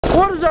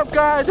What is up,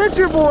 guys? It's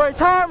your boy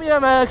Tommy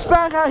MX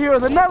back out here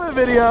with another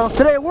video.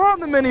 Today we're on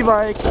the mini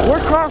bike. We're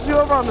crossing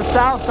over on the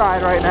south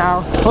side right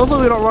now.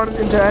 Hopefully we don't run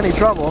into any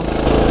trouble.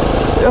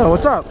 Yo,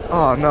 what's up?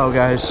 Oh no,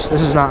 guys,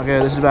 this is not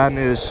good. This is bad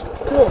news.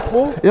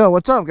 Cool. Yo,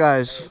 what's up,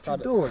 guys? What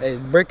you doing? Hey,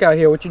 Brick out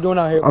here. What you doing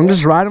out here? I'm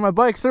just riding my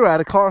bike through. I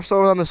had a car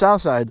store on the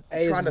south side.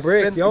 Hey, trying to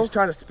Brick, spin, yo. you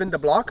trying to spin the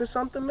block or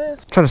something, man?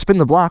 Trying to spin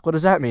the block. What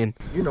does that mean?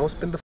 You know,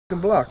 spin the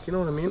fucking block. You know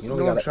what I mean? You know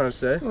what I'm trying to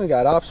say? We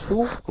got ops,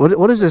 fool.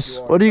 What is this?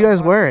 What are you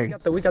guys wearing?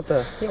 We got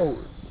the. Yo,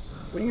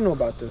 what do you know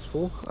about this,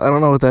 fool? I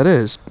don't know what that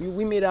is.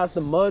 We made it out the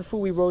mud, fool.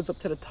 We rose up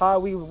to the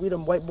top. We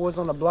them white boys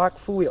on the block,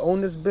 fool. We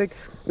own this big.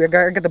 I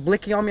got the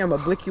blicky on me. I'm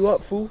gonna blick you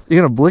up, fool.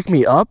 You're gonna blick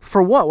me up?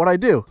 For what? What'd I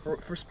do? For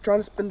trying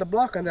to spin the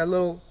block on that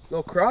little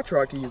crotch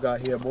rocky you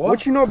got here, boy.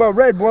 What you know about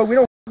red, boy? We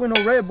don't with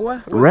no red, boy.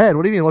 Red?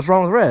 What do you mean? What's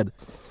wrong with red?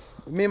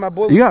 Me and my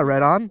boy. You got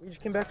red on? We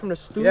just came back from the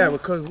stew. Yeah,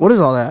 because What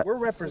is all that? we're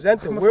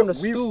representing. Coming from the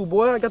stew,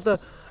 boy. I got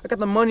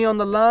the money on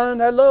the line.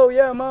 Hello,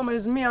 yeah, mama,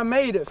 it's me. I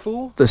made it,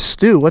 fool. The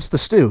stew? What's the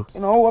stew?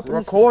 You know, up in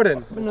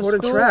recording the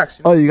stew. tracks.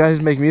 Oh, you guys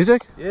make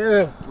music?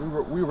 Yeah,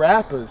 we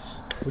rappers.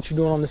 What you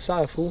doing on the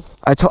side, fool?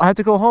 I have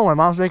to go home. My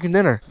mom's making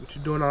dinner. What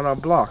you doing on our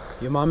block?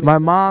 Your mom? My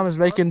mom is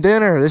making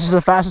dinner. This is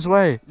the fastest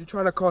way. You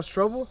trying to cause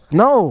trouble?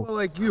 No. People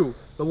like you,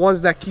 the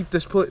ones that keep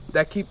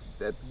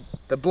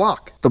the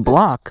block. The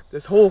block.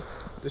 This whole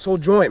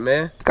joint,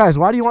 man. Guys,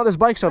 why do you want this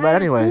bike so bad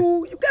anyway?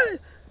 Fool, you got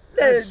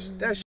That shit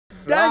that shit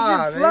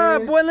fly,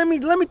 man. boy. Let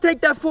me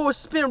take that for a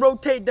spin.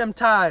 Rotate them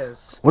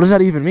tires. What does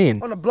that even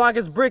mean? On the block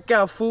is brick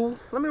out, fool.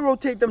 Let me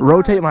rotate them.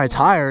 Rotate tires, my fool.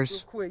 tires?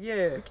 Real quick,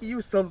 yeah. You can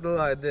use something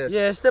like this.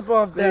 Yeah, step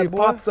off Then that, boy.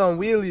 pop some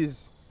wheelies.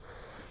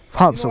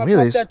 Pop You know, some I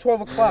wheelies. popped that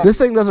 12 o'clock. This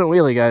thing doesn't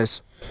wheelie,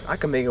 guys. I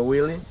can make a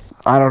wheelie.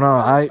 I don't know.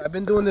 I've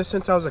been doing this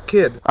since I was a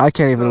kid. I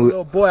can't A even.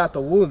 little boy out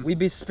the womb. We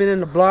be spinning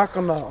the block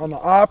on the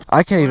op,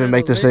 I can't even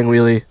make this thing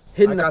wheelie.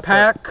 hitting I the got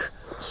pack,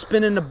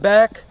 spinning the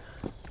back,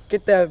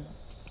 get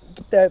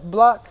that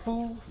block,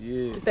 fool.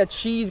 Yeah. Get that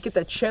cheese, get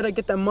that cheddar,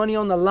 get that money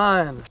on the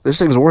line. This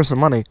thing's worth some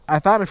money. I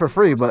found it for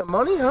free, but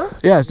Money, huh?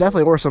 yeah, it's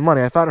definitely worth some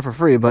money. I found it for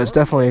free, but it's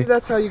definitely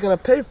That's how you're gonna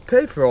pay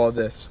for all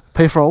this.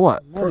 pay for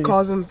what? For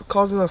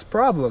causing us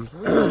problems.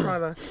 We're just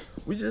trying to.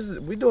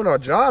 We doing our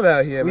job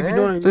out here, We be man.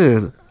 doing.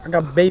 Dude, I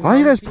got baby. why are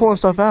you guys feet, pulling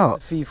stuff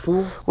out? feet,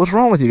 fool. What's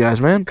wrong with you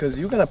guys, man? Because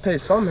you're gonna pay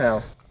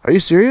somehow. Are you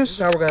This is serious?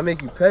 how we're gonna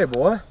make you pay,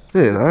 boy.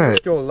 Dude, alright.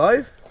 With your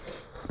life,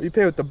 you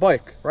pay with the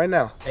bike right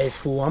now. Hey,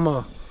 fool, I'm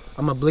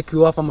a blick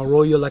you up. I'm gonna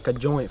roll you like a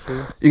joint,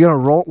 fool. You're gonna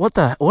roll? What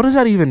does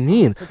that even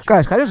mean?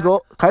 Guys, can I just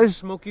go? Can I just?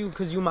 Smoke you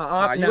because you my Nah,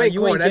 op. you Now ain't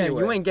you going ain't getting.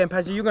 anywhere. You ain't getting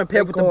past it. You're gonna pay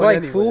You it with the ain't bike,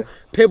 going fool. anywhere.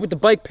 Pay it with the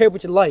bike. Pay it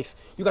with your life.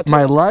 You got My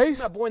 20 life?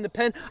 That boy in the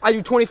pen. I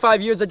do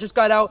 25 years. I just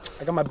got out.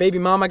 I got my baby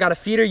mom. I got to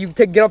feed her. You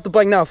get off the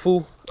bike now,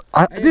 fool.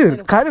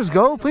 Dude, can I just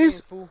go,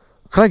 please?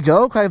 Can I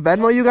go? Can I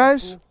Venmo you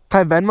guys?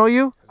 Can I Venmo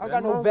you? I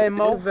got no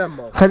Venmo.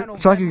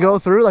 Venmo. So I can go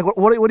through? Like,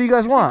 what do you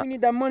guys We want?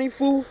 need that money,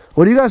 fool.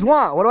 What do you guys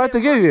want? What do I have to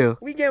give you?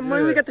 We get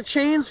money. We got the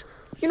chains.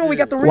 You know we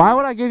got the ring. Why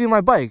would I give you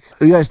my bike?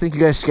 You guys think you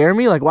guys scare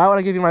me? Like, why would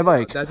I give you my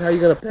bike? That's how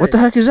you're gonna pay. What the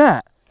heck is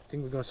that?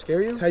 Think we're gonna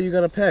scare you? That's how you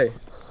gonna pay.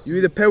 You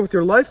either pay with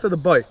your life or the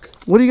bike.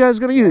 What are you guys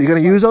gonna use? You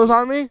gonna use those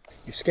on me?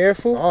 You scared, I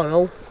fool? don't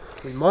know.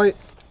 We might.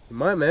 We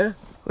might, man.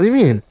 What do you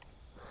mean?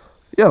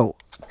 Yo,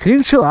 can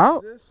you chill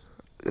out?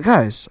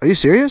 Guys, are you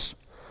serious?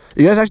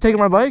 You guys actually taking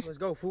my bike? Let's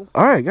go, fool.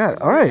 Alright, guys.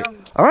 Alright.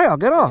 Alright, I'll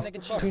get off.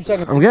 2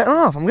 seconds. I'm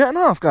getting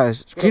off,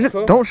 guys. Can you,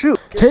 don't shoot.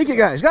 Take it,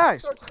 guys.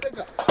 Guys!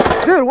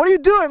 Dude, what are you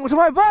doing to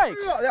my bike?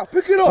 Yeah,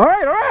 pick it up.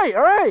 Alright.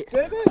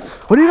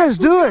 What are you guys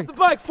doing? The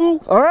bike,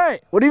 fool.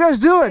 Alright, what are you guys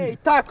doing? Hey,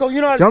 Taco, you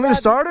know how Do you want me to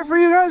start it for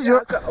you guys?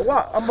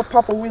 What? I'm gonna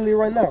pop a wheelie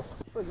right now.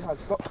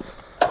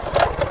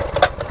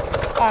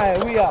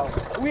 Alright, we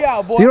out. We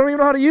out, boy. You don't even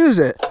know how to use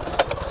it.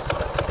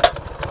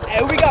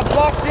 Hey, we got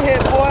blocks to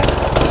hit, boy.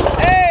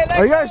 Hey,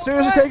 Are you guys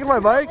seriously taking my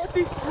bike?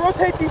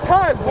 Rotate these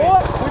tires, boy.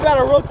 We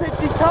gotta rotate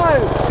these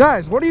tires.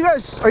 Guys, what are you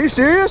guys? Are you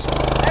serious?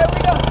 Hey,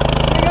 we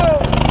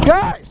go.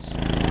 Guys!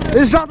 They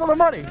just dropped all the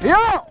money.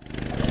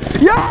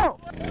 Yo!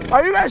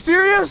 Are you guys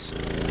serious?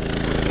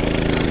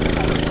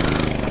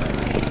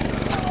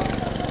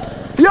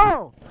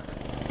 Yo!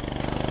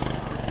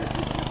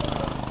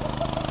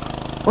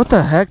 What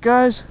the heck,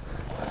 guys?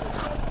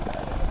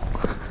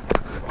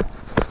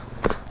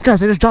 Guys,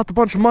 they just dropped a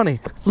bunch of money.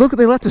 Look,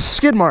 they left a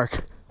skid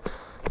mark.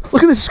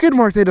 Look at the skid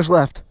mark they just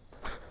left.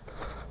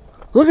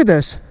 Look at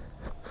this.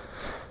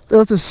 They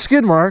left a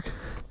skid mark.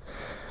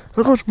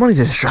 Look how much money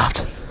they just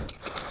dropped.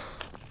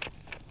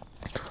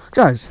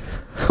 Guys,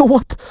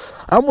 what?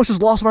 I almost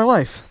just lost my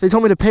life. They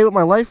told me to pay with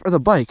my life or the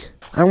bike.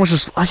 I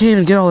can't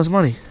even get all this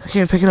money. I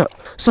can't pick it up.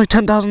 It's like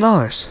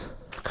 $10,000.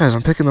 Guys,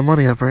 I'm picking the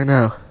money up right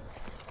now.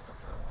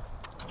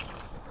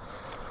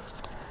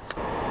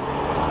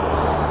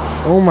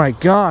 Oh my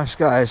gosh,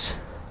 guys.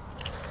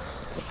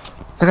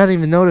 I didn't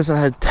even notice I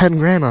had 10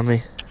 grand on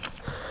me.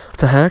 What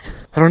the heck?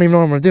 I don't even know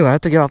what I'm gonna do. I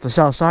have to get off the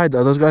south side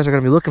though. Those guys are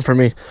gonna be looking for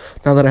me.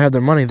 Now that I have their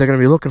money, they're gonna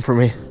be looking for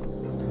me.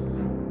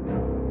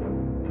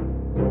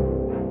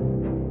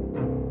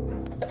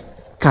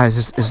 Guys,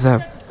 it's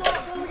them.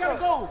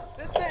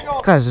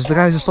 Guys, it's the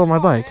guy who stole my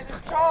bike.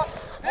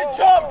 This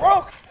job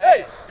broke. Hey,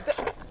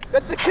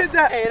 That's the kid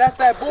that. Hey, that's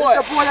that boy.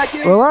 That's the boy that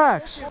gave.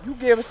 Relax. You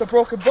gave us a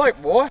broken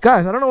bike, boy.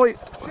 Guys, I don't know what...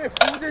 Shit,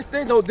 fool, this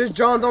thing don't. This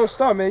John don't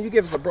start, man. You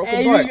gave us a broken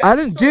Hey, bike. I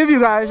didn't give you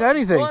guys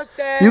anything.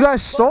 You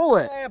guys stole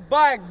it. That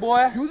bike,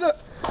 boy. You the.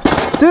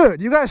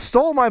 Dude, you guys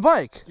stole my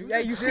bike. Yeah,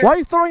 you see Why are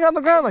you throwing it on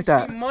the ground like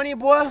that? money,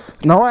 boy?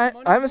 No, I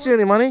haven't seen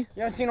any money.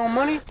 You haven't seen no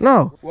money?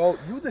 No. Well,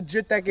 you the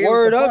jit that gave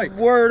Word us the up, bike.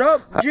 word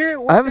up, Jit.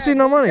 I haven't seen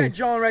no money. That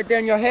John right there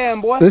in your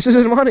hand, boy. This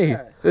isn't money.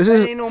 This That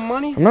is... ain't no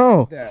money.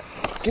 No. That.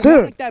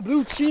 Dude, Like that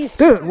blue cheese.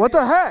 dude, what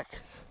the heck?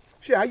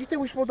 Shit, how you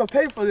think we're supposed to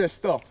pay for this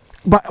stuff?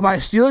 By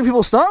stealing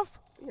people's stuff?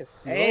 Yes,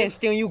 I ain't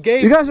stealing, you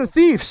gave You guys are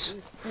thieves.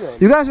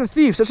 You guys are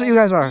thieves. That's what you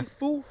guys are.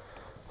 fool.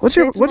 What's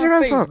Say your it to what's your my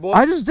guys' face, problem? boy.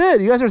 I just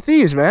did. You guys are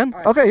thieves, man.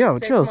 Okay, yo,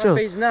 Say it chill, to my chill.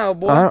 face now,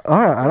 boy. All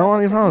right, I don't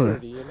want any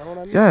problems. You know what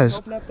I mean? Guys,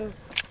 Open up the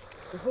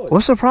hood.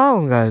 what's the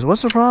problem, guys?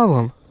 What's the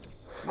problem?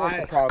 What's the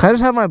Can problem? I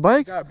just have my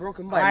bike? Got a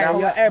broken bike. Alright,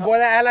 Now, yo, hey, boy,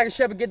 that act like a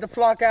shepherd. Get the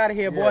flock out of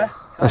here, boy.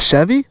 A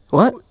Chevy?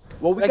 What?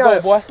 well, we Let got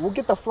go, boy. We'll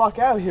get the flock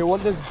out of here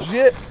when this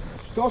jit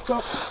starts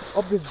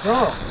up this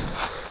drum.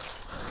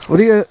 What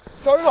do you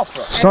Start it up,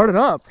 bro. start it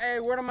up? Hey,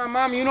 word of my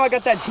mom, you know I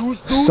got that deuce.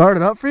 Start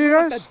it up for you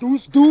guys? That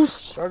deuce.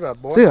 Start it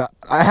up, boy. Dude,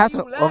 I have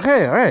to.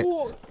 Okay, all right.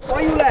 Fool,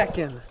 why you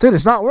lacking? Dude,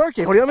 it's not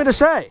working. What do you want me to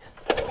say?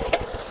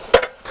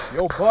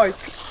 Yo, bike.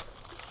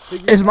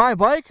 It's my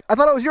bike? I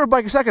thought it was your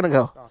bike a second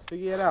ago. Nah,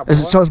 figure it out, boy.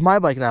 So it's my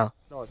bike now.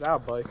 No, it's our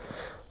bike.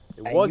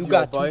 It Hey, was you your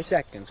got bike. 2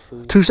 seconds,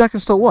 fool. 2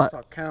 seconds till what?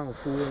 Stop counting,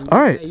 fool. All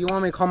right. Hey, you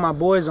want me to call my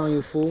boys on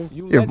you, fool?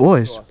 You Your lent it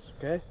boys. to us,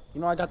 okay?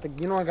 You know I got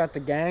the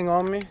gang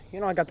on me. You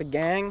know I got the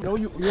gang.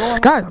 You know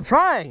Guys, I'm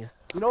trying.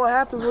 what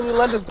happens when you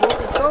lend us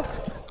broken stuff?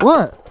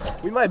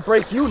 What? We might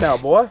break you now,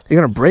 boy. You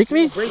gonna break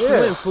me? Break you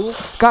in, fool.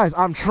 Guys,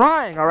 I'm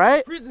trying, all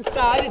right? Prison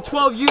style. I did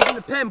 12 years in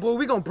the pen, boy.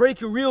 We gonna break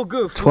you real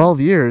good, fool. 12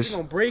 We years.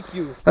 gonna break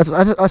you. That's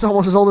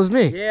almost as old as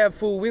me. Yeah,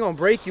 fool. We gonna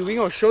break you. We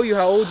gonna show you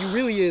how old you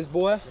really is,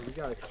 boy. We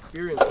got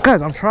experience.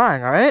 Guys, I'm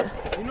trying, all right?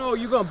 You know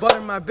you gonna butter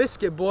my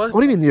biscuit, boy.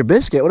 What do you mean, your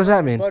biscuit? What does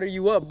that mean? Butter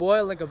you up,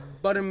 boy, like a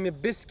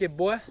buttermilk biscuit,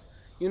 boy.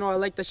 You know I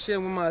like that shit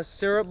with my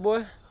syrup,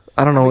 boy.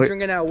 I don't I know. be What,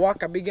 drinking that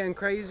walk. I be getting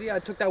crazy. I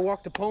took that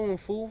walk to Poland,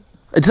 fool.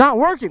 it's not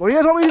working. What do you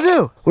guys want me to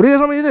do? What do you guys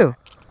want me to do?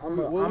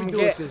 What we do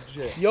with this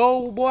jit?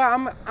 Yo, boy,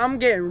 I'm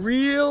getting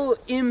real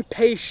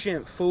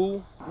impatient,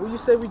 fool. What you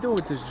say we do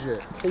with this jit?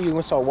 Hey, you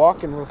gonna start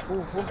walking, real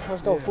fool?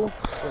 Let's go, fool.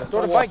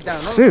 Throw the bike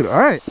down. No? Dude, all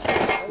right.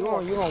 You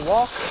gonna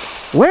walk?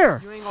 Where?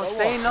 You ain't gonna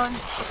say nothing.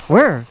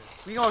 Where?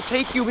 We gonna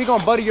take you. We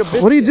gonna butter your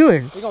biscuit. What are you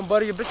doing? We gonna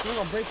butter your biscuit. We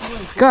gonna break you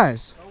in.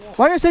 Guys,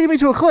 why are you guys taking me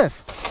to a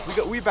cliff?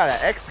 We about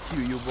to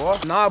execute you, boy.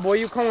 Nah, boy,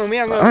 you come with me.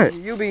 I'm gonna, Alright.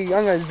 I'm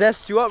gonna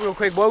zest you up real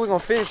quick, boy. We gonna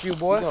finish you,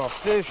 boy. We gonna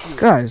finish you.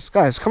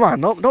 Guys, come on.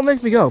 Don't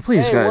make me go,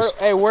 please, Hey, guys.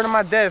 hey, word of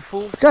my dead,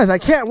 fool. Guys, I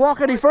can't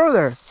walk any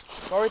further.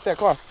 Go right there,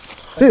 come on.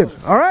 Dude,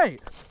 all right.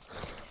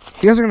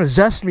 You guys are gonna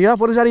zest me up?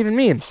 What does that even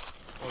mean?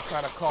 We're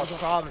trying to cause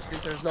problems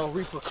since there's no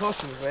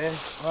repercussions, man.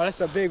 Oh,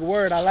 that's a big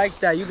word. I like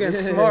that. You getting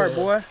smart,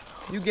 boy.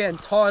 You getting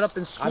taught up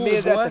in school, I made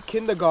it boy. at the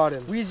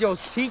kindergarten. We's your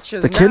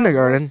teachers The now,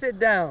 kindergarten? boy. Sit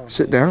down.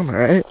 Sit down, all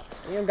right.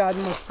 You ain't got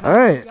much. All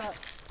right.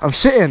 I'm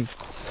sitting.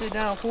 Sit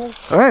down, fool.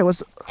 All right,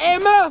 what's... Hey,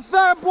 matter of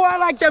fact, boy, I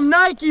like them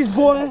Nikes,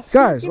 boy.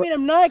 Guys, Give me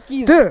them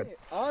Nikes.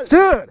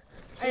 dude,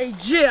 Hey,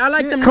 Jit, I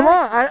like them come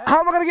Nikes. on. How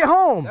am I gonna get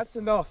home? That's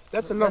enough.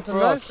 That's enough That's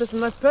for us. enough. That's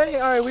enough pay.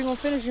 All right, we gonna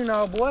finish you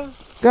now, boy.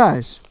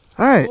 Guys,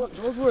 all right.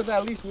 Those worth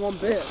at least one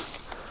bed.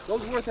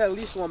 Those worth at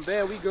least one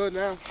bed. We good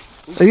now.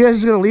 Are you guys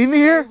just gonna leave me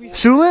here?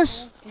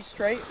 Shoeless? We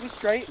straight. We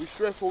straight. We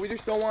stressful. We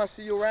just don't want to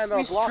see you around our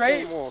We block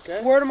straight. anymore,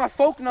 okay? Word of my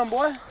folk number,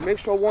 boy. Make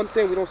sure one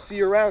thing, we don't see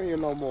you around here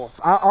no more.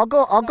 I'll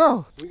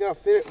go. We gotta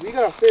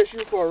fish you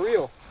for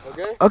real,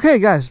 okay? Okay,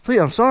 guys, please,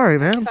 I'm sorry,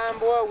 man. Time,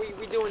 boy,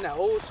 we doing that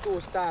old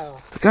school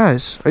style.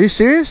 Guys, are you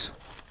serious?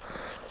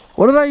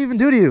 What did I even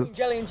do to you?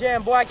 Jelly and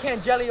jam, boy. I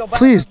can't jelly your body.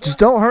 Please, just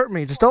don't hurt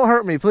me. Just don't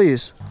hurt me,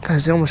 please.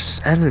 Guys, they almost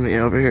just ended me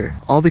over here.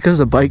 All because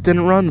the bike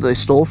didn't run that they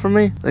stole from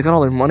me. They got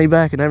all their money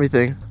back and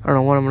everything. I don't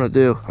know what I'm gonna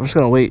do. I'm just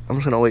gonna wait. I'm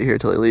just gonna wait here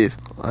till they leave.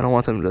 I don't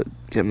want them to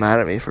get mad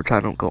at me for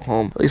trying to go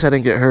home. At least I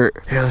didn't get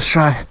hurt. Here, let's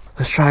try.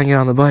 Let's try and get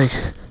on the bike.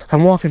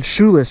 I'm walking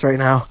shoeless right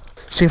now.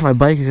 See if my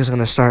bike is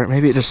gonna start.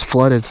 Maybe it just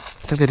flooded. I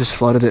think they just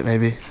flooded it,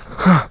 maybe.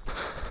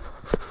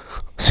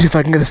 See if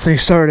I can get this thing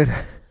started.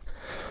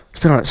 It's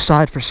been on its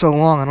side for so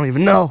long, I don't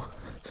even know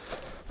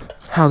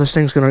how this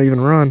thing's gonna even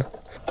run.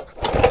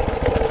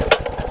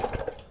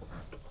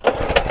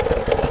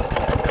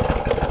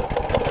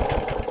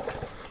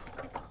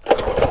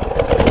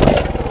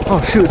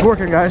 Oh shoot, it's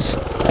working, guys.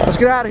 Let's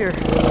get out of here.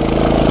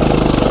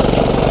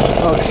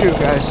 Oh shoot,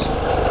 guys.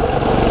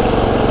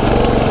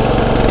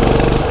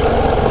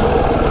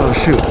 Oh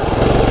shoot.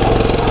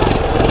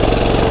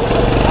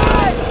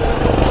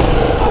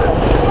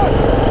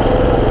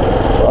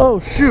 Oh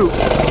shoot.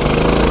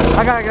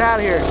 I gotta get out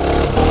of here.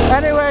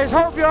 Anyways,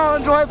 hope you all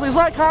enjoyed. Please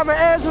like, comment,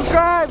 and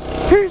subscribe.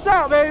 Peace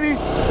out, baby.